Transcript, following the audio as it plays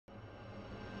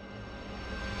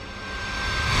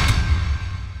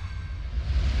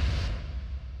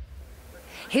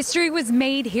History was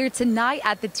made here tonight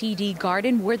at the TD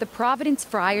Garden, where the Providence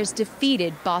Friars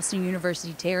defeated Boston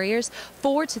University Terriers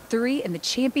 4-3 in the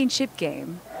championship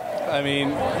game. I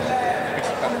mean,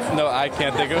 no, I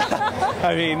can't think of it.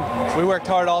 I mean, we worked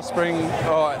hard all spring,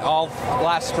 all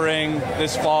last spring,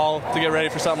 this fall, to get ready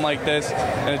for something like this,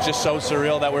 and it's just so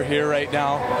surreal that we're here right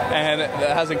now, and it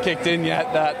hasn't kicked in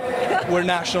yet that we're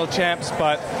national champs,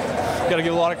 but got to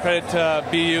give a lot of credit to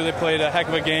BU. They played a heck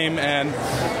of a game, and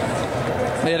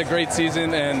they had a great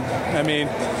season, and I mean,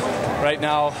 right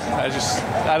now,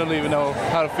 I don't even know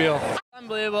how to feel.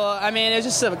 Unbelievable. I mean, it's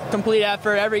just a complete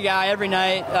effort. Every guy, every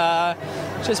night,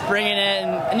 just bringing it.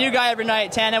 And a new guy every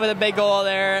night. Tana with a big goal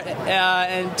there,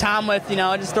 and Tom with,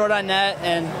 just throw it on net.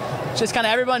 And just kind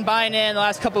of everyone buying in the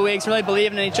last couple of weeks, really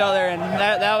believing in each other. And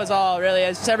that was all, really.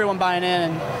 It's just everyone buying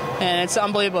in. And it's an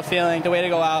unbelievable feeling, the way to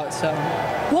go out. So.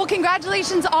 Well,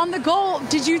 congratulations on the goal.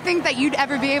 Did you think that you'd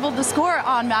ever be able to score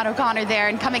on Matt O'Connor there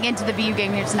and coming into the BU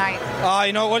game here tonight?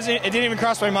 It didn't even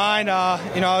cross my mind. I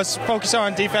was focused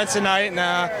on defense tonight, and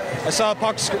I saw a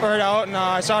puck squirt out, and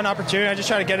I saw an opportunity. I just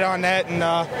tried to get it on net, and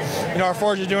our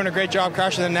forwards are doing a great job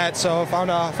crashing the net, so found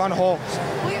a hole.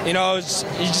 You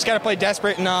just got to play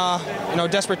desperate, and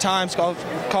desperate times, call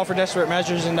for desperate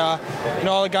measures, and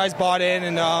all the guys bought in,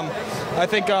 and I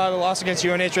think the loss against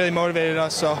UNH really motivated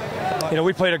us. So.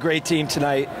 We played a great team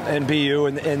tonight in BU,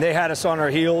 and they had us on our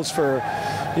heels for,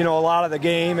 a lot of the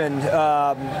game, and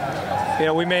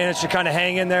we managed to kind of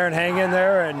hang in there, and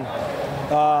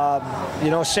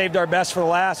saved our best for the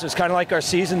last. It's kind of like our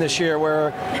season this year,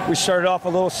 where we started off a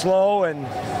little slow, and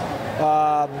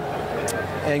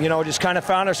just kind of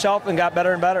found ourselves and got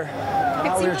better and better.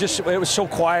 It was so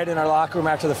quiet in our locker room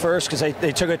after the first, because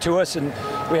they took it to us, and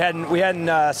we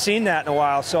hadn't seen that in a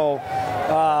while. So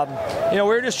we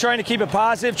were just trying to keep it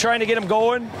positive, trying to get them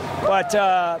going. But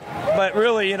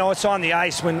really, it's on the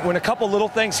ice when a couple little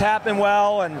things happen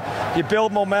well, and you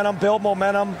build momentum.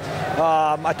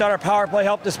 I thought our power play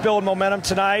helped us build momentum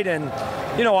tonight, and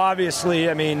obviously,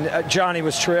 Johnny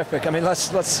was terrific.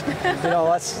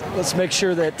 Let's make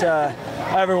sure that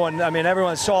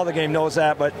everyone saw the game, knows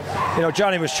that, but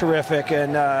Johnny was terrific,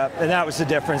 and that was the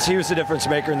difference. He was the difference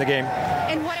maker in the game.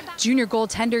 And what about junior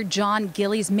goaltender John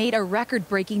Gillies made a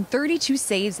record-breaking 32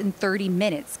 saves in 30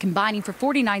 minutes, combining for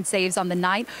 49 saves on the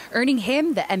night, earning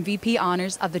him the MVP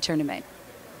honors of the tournament.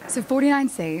 So 49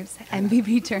 saves,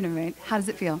 MVP tournament. How does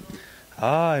it feel?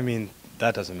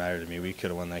 That doesn't matter to me. We could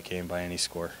have won that game by any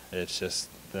score. It's just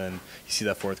then you see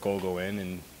that fourth goal go in,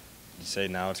 and you say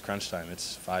now it's crunch time.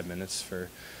 It's 5 minutes for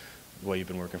what you've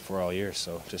been working for all year.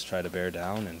 So just try to bear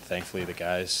down, and thankfully the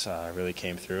guys really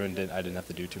came through, and I didn't have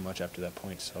to do too much after that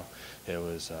point. So it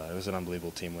was an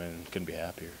unbelievable team win, and couldn't be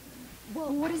happier.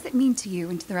 Well, what does it mean to you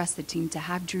and to the rest of the team to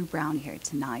have Drew Brown here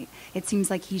tonight? It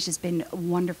seems like he's just been a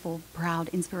wonderful, proud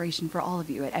inspiration for all of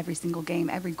you at every single game.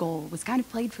 Every goal was kind of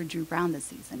played for Drew Brown this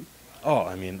season.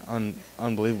 Oh,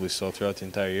 unbelievably so throughout the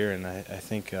entire year, and I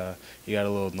think he got a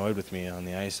little annoyed with me on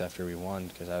the ice after we won,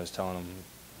 because I was telling him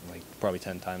probably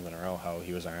 10 times in a row how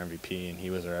he was our MVP and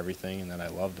he was our everything, and that I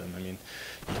loved him.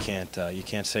 You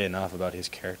can't say enough about his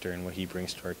character and what he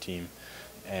brings to our team,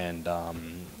 and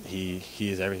he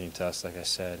is everything to us, like I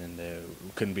said, and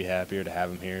we couldn't be happier to have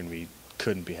him here, and we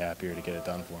couldn't be happier to get it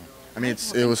done for him.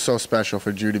 It was so special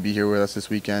for Drew to be here with us this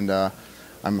weekend.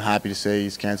 I'm happy to say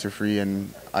he's cancer-free,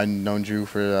 and I've known Drew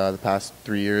for the past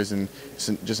 3 years, and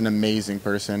just an amazing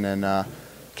person, and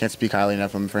can't speak highly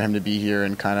enough of him. For him to be here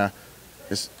and kind of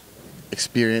just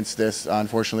experience this,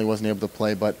 unfortunately wasn't able to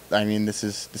play, but this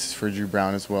is for Drew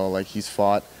Brown as well. He's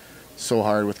fought so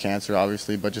hard with cancer,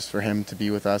 obviously, but just for him to be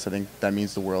with us, I think that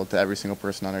means the world to every single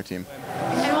person on our team.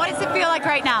 And what does it feel like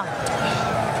right now?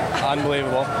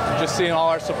 Unbelievable. Just seeing all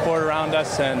our support around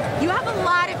us, and You have a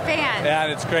lot of fans. yeah,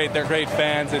 and it's great. They're great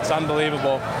fans. It's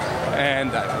unbelievable,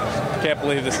 and I can't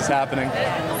believe this is happening.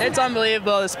 It's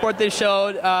unbelievable, the support they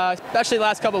showed, especially the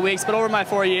last couple of weeks, but over my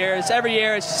 4 years. Every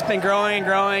year it's just been growing and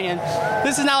growing, and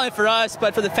this is not only for us,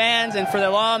 but for the fans and for the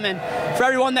alum and for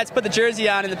everyone that's put the jersey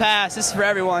on in the past. This is for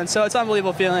everyone, so it's an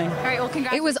unbelievable feeling. All right, well,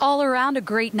 congrats. It was all around a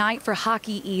great night for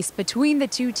Hockey East between the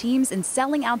two teams, and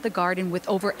selling out the Garden with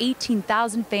over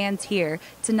 18,000 fans here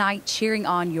tonight cheering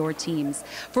on your teams.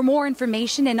 For more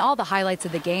information and all the highlights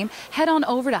of the game, head on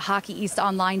over to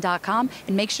HockeyEastOnline.com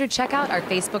and make sure to check out our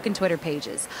Facebook and Twitter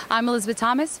pages. I'm Elizabeth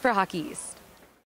Thomas for Hockey East.